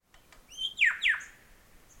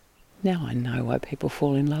Now I know why people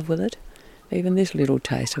fall in love with it. Even this little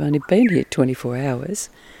taste, I've only been here 24 hours.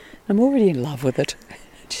 I'm already in love with it.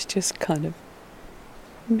 It's just kind of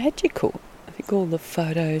magical. I think all the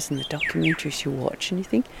photos and the documentaries you watch and you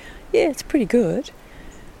think, yeah, it's pretty good,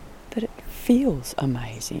 but it feels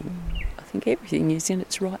amazing. I think everything is in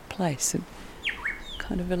its right place and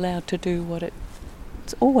kind of allowed to do what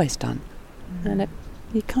it's always done. And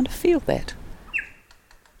you kind of feel that.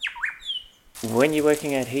 When you're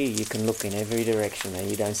working out here, you can look in every direction and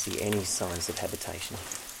you don't see any signs of habitation.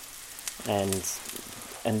 And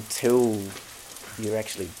until you're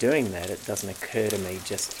actually doing that, it doesn't occur to me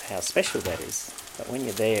just how special that is. But when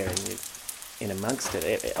you're there and you're in amongst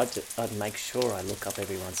it, I'd make sure I look up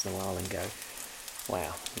every once in a while and go,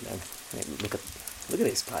 wow, look at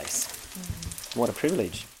this place. What a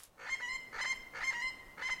privilege.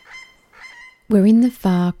 We're in the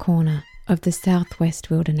far corner of the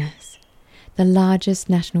Southwest Wilderness, the largest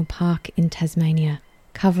national park in Tasmania,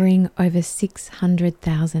 covering over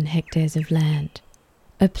 600,000 hectares of land.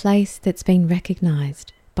 A place that's been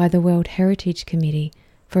recognised by the World Heritage Committee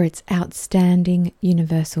for its outstanding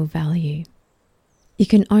universal value. You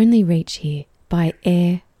can only reach here by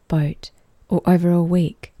air, boat, or over a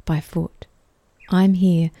week by foot. I'm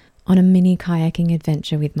here on a mini kayaking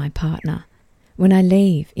adventure with my partner. When I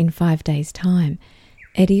leave in 5 days' time,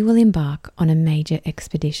 Eddie will embark on a major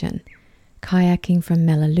expedition, kayaking from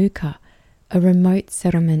Melaleuca, a remote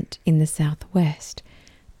settlement in the southwest,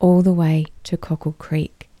 all the way to Cockle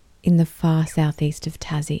Creek in the far southeast of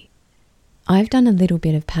Tassie. I've done a little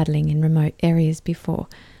bit of paddling in remote areas before,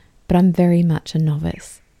 but I'm very much a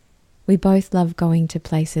novice. We both love going to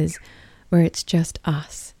places where it's just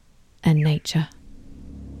us and nature.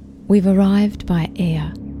 We've arrived by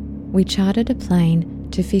air. We chartered a plane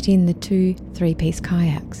to fit in the 2 3-piece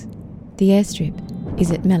kayaks. The airstrip is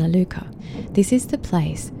at Melaleuca. This is the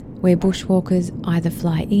place where bushwalkers either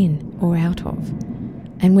fly in or out of,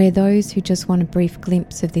 and where those who just want a brief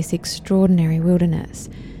glimpse of this extraordinary wilderness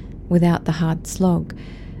without the hard slog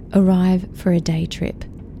arrive for a day trip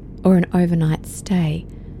or an overnight stay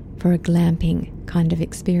for a glamping kind of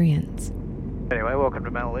experience. Anyway, welcome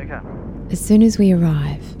to Melaleuca. As soon as we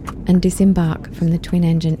arrive and disembark from the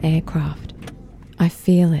twin-engine aircraft, I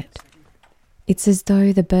feel it. It's as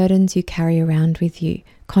though the burdens you carry around with you,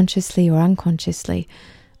 consciously or unconsciously,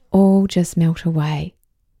 all just melt away.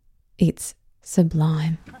 It's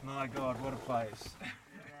sublime. My God, what a place.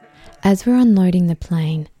 As we're unloading the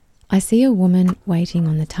plane, I see a woman waiting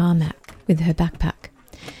on the tarmac with her backpack.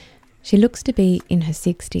 She looks to be in her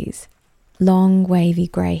 60s, long wavy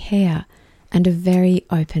grey hair and a very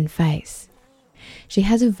open face. She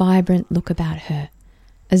has a vibrant look about her,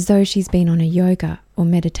 as though she's been on a yoga or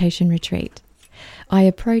meditation retreat. I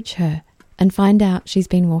approach her and find out she's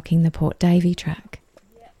been walking the Port Davey track.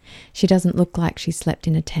 She doesn't look like she slept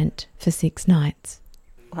in a tent for 6 nights.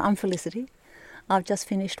 Well, I'm Felicity. I've just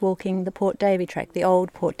finished walking the Port Davey track, the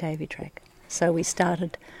old Port Davey track. So we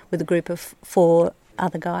started with a group of 4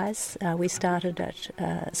 other guys. We started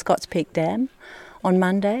at Scott's Peak Dam on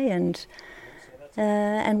Monday,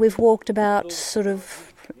 and we've walked about sort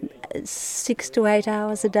of 6 to 8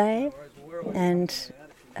 hours a day, and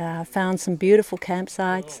found some beautiful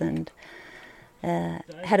campsites, and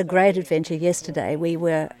had a great adventure yesterday. We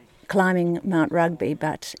were climbing Mount Rugby,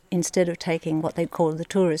 but instead of taking what they call the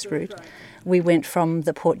tourist route, we went from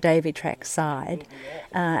the Port Davey track side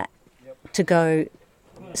to go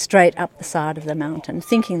straight up the side of the mountain,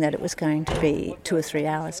 thinking that it was going to be 2 or 3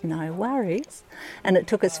 hours, no worries. And it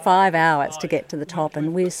took us 5 hours to get to the top,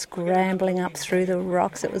 and we're scrambling up through the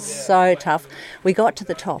rocks. It was so tough. We got to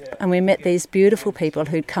the top and we met these beautiful people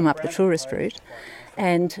who'd come up the tourist route,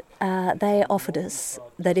 and they offered us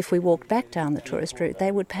that if we walked back down the tourist route,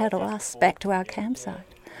 they would paddle us back to our campsite.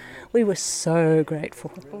 We were so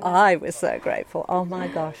grateful. I was so grateful. Oh my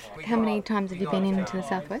gosh. How many times have you been into the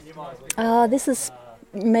southwest? This is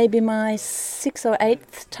maybe my 6th or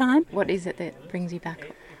 8th time. What is it that brings you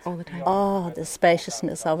back all the time? Oh, the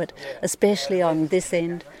spaciousness of it, especially on this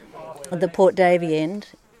end, the Port Davey end.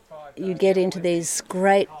 You get into these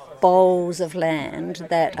great bowls of land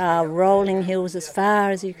that are rolling hills as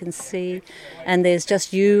far as you can see, and there's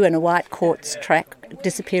just you and a white quartz track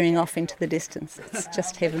disappearing off into the distance. It's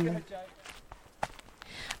just heavenly.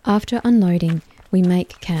 After unloading, we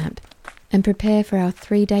make camp and prepare for our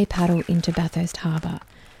 3-day paddle into Bathurst Harbour,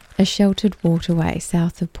 a sheltered waterway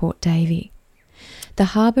south of Port Davey. The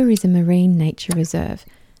harbour is a marine nature reserve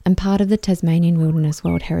and part of the Tasmanian Wilderness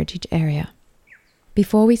World Heritage Area.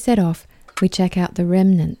 Before we set off, we check out the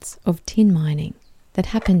remnants of tin mining that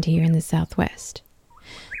happened here in the southwest.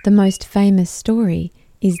 The most famous story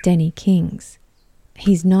is Denny King's.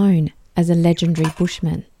 He's known as a legendary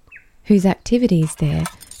bushman, whose activities there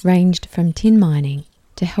ranged from tin mining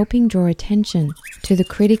to helping draw attention to the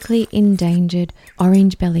critically endangered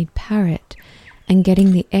orange-bellied parrot and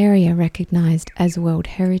getting the area recognised as World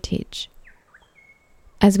Heritage.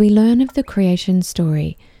 As we learn of the creation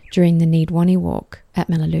story during the Needwani walk at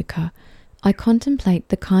Melaleuca, I contemplate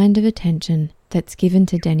the kind of attention that's given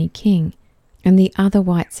to Denny King and the other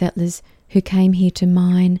white settlers who came here to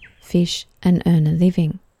mine, fish and earn a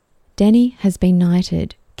living. Denny has been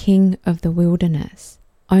knighted King of the Wilderness.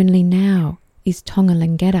 Only now is Tonga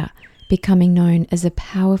Langetta becoming known as a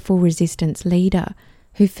powerful resistance leader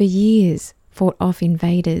who for years fought off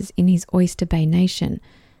invaders in his Oyster Bay Nation,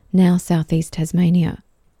 now southeast Tasmania.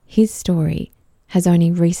 His story has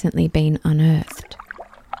only recently been unearthed.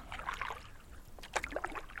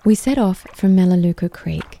 We set off from Melaleuca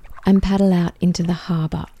Creek and paddle out into the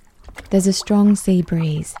harbour. There's a strong sea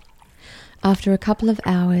breeze. After a couple of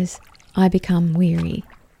hours, I become weary.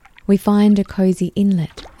 We find a cosy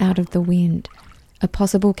inlet out of the wind, a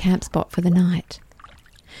possible camp spot for the night.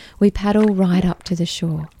 We paddle right up to the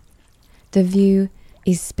shore. The view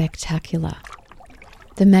is spectacular.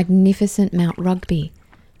 The magnificent Mount Rugby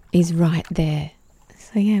is right there.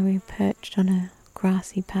 So yeah, we perched on a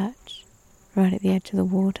grassy patch right at the edge of the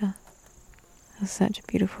water. It was such a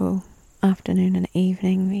beautiful afternoon and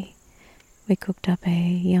evening. We cooked up a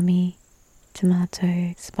yummy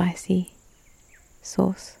tomato spicy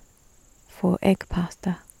sauce for egg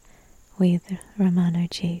pasta with Romano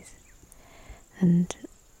cheese and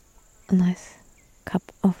a nice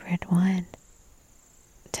cup of red wine,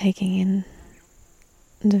 taking in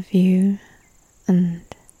the view and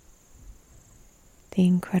the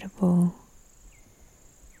incredible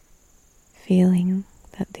feeling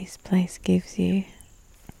that this place gives you.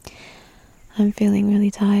 I'm feeling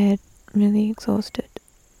really tired, really exhausted,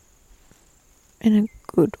 in a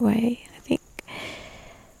good way, I think.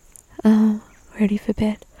 Ready for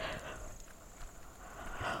bed.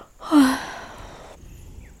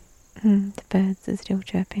 The birds are still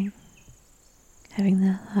chirping, having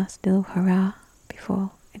the last little hurrah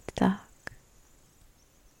before it's dark.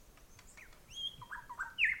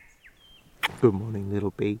 Good morning,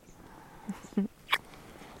 little bee.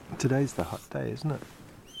 Today's the hot day, isn't it?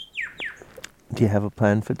 Do you have a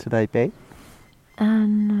plan for today, bee?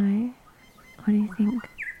 No. What do you think?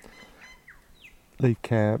 Leave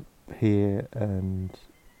camp here and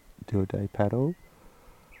do a day paddle.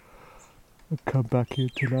 And come back here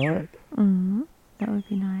tonight. That would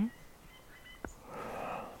be nice.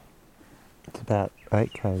 It's about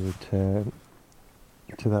 8k return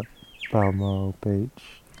to that Balmoral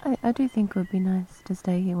beach. I do think it would be nice to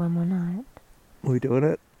stay here one more night. We doing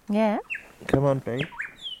it? Yeah. Come on, bee.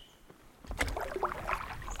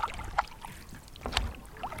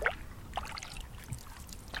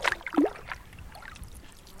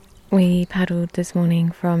 We paddled this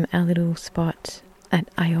morning from our little spot at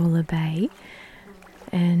Iola Bay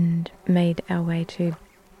and made our way to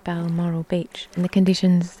Balmoral Beach. And the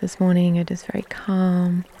conditions this morning are just very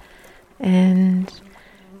calm. And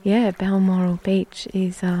yeah, Balmoral Beach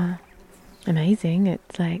is amazing.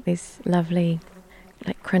 It's like this lovely,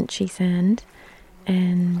 like crunchy sand.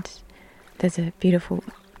 And there's a beautiful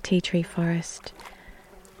tea tree forest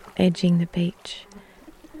edging the beach.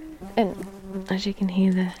 And as you can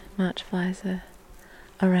hear, the march flies are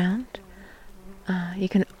around. You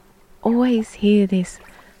can always hear this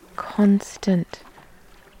constant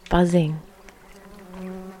buzzing.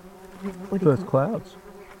 First clouds.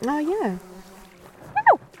 Oh yeah.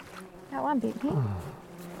 Ow! That one bit here.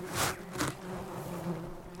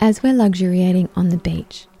 As we're luxuriating on the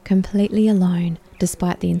beach, completely alone,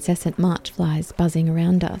 despite the incessant march flies buzzing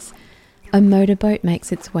around us, a motorboat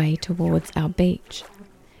makes its way towards our beach.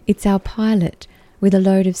 It's our pilot, with a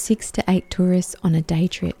load of 6 to 8 tourists on a day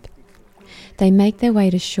trip. They make their way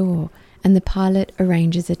to shore, and the pilot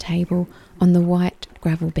arranges a table on the white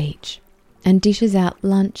gravel beach and dishes out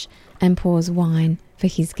lunch and pours wine for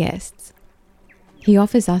his guests. He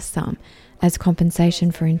offers us some as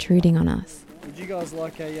compensation for intruding on us. Would you guys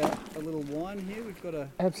like a little wine here? We've got a...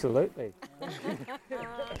 Absolutely.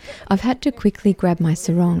 I've had to quickly grab my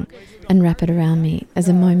sarong and wrap it around me, as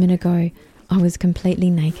a moment ago I was completely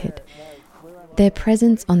naked. Their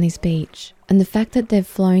presence on this beach and the fact that they've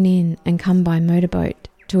flown in and come by motorboat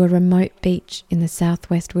to a remote beach in the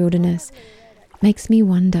southwest wilderness makes me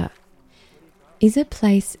wonder, is a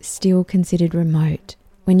place still considered remote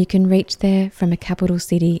when you can reach there from a capital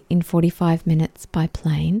city in 45 minutes by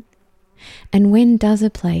plane? And when does a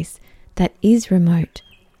place that is remote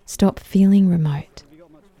stop feeling remote?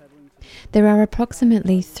 There are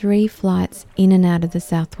approximately 3 flights in and out of the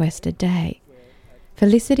southwest a day.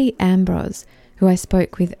 Felicity Ambroz, who I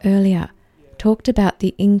spoke with earlier, talked about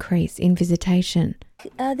the increase in visitation.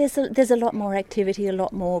 There's a lot more activity, a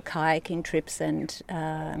lot more kayaking trips and,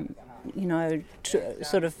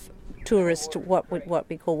 sort of tourist, what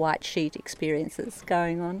we call white sheet experiences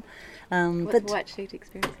going on. What's white sheet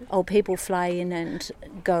experiences? People fly in and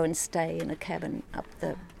go and stay in a cabin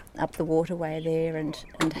up the waterway there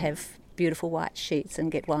and have beautiful white sheets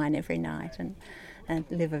and get wine every night and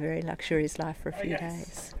live a very luxurious life for a few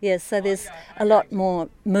days. Yes, so there's a lot more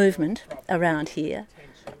movement around here,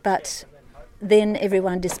 but then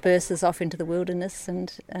everyone disperses off into the wilderness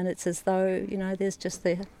and it's as though, there's just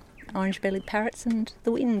the orange-bellied parrots and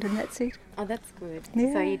the wind and that's it. Oh, that's good.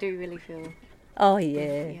 Yeah. So you do really feel... Oh,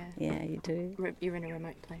 yeah, you do. You're in a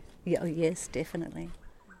remote place. Yeah, oh, yes, definitely.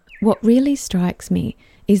 What really strikes me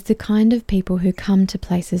is the kind of people who come to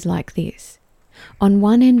places like this. On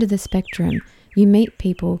one end of the spectrum, you meet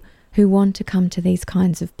people who want to come to these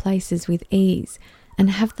kinds of places with ease and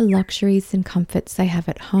have the luxuries and comforts they have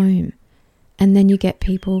at home. And then you get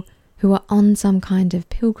people who are on some kind of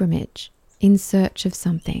pilgrimage in search of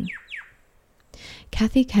something.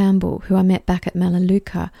 Cathy Campbell, who I met back at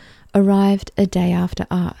Melaleuca, arrived a day after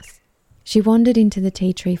us. She wandered into the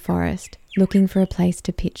tea tree forest looking for a place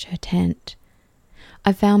to pitch her tent.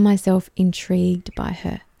 I found myself intrigued by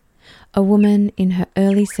her, a woman in her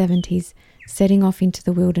early 70s setting off into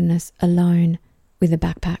the wilderness alone with a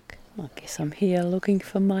backpack. I guess I'm here looking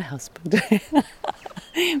for my husband,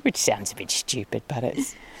 which sounds a bit stupid, but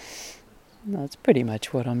it's pretty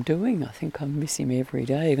much what I'm doing. I think I miss him every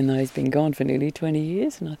day, even though he's been gone for nearly 20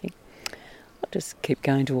 years, and I think I'll just keep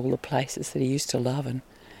going to all the places that he used to love and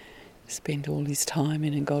spend all his time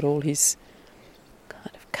in and got all his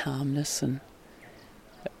kind of calmness and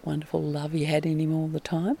that wonderful love he had in him all the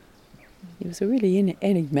time. He was a really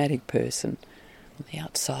enigmatic person. On the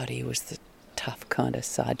outside he was the tough kind of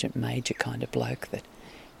sergeant major kind of bloke that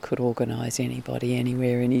could organise anybody,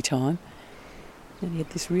 anywhere, anytime. And he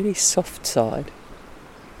had this really soft side.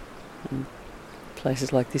 And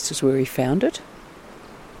places like this is where he found it.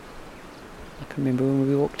 I can remember when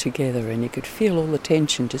we walked together and you could feel all the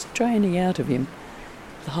tension just draining out of him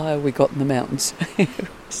the higher we got in the mountains. I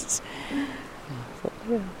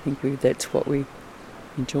think that's what we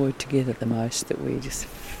enjoyed together the most, that we just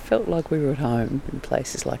felt like we were at home in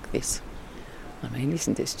places like this. I mean,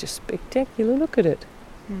 isn't this just spectacular? Look at it.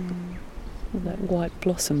 All that white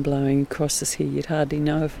blossom blowing across us here, you'd hardly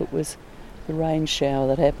know if it was the rain shower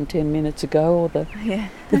that happened 10 minutes ago or the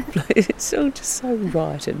it's all just so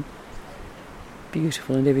right and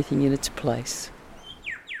beautiful and everything in its place.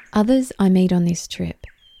 Others I meet on this trip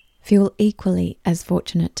feel equally as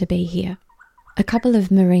fortunate to be here. A couple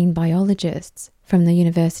of marine biologists from the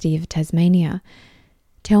University of Tasmania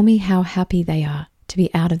tell me how happy they are to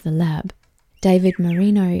be out of the lab. David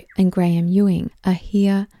Moreno and Graeme Ewing are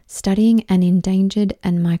here studying an endangered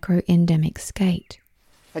and microendemic skate.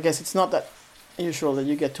 I guess it's not that usual that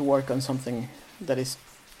you get to work on something that is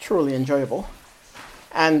truly enjoyable.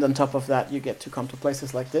 And on top of that, you get to come to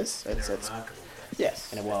places like this. It's remarkable.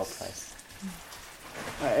 Yes. In a wild place.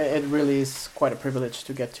 It really is quite a privilege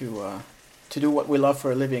to get to do what we love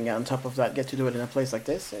for a living, and on top of that, get to do it in a place like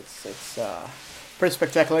this. It's pretty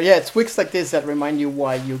spectacular. Yeah, it's weeks like this that remind you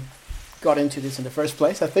why you got into this in the first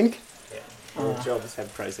place, I think. Yeah. All jobs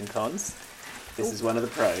have pros and cons. This is one of the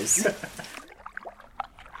pros.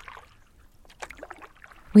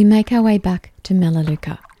 We make our way back to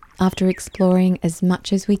Melaleuca after exploring as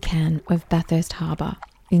much as we can of Bathurst Harbour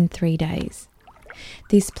in 3 days.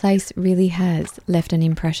 This place really has left an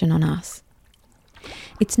impression on us.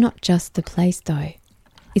 It's not just the place though,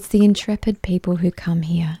 it's the intrepid people who come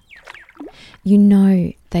here. You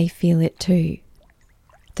know they feel it too.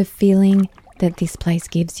 The feeling that this place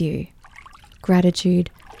gives you.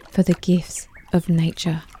 Gratitude for the gifts of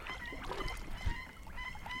nature.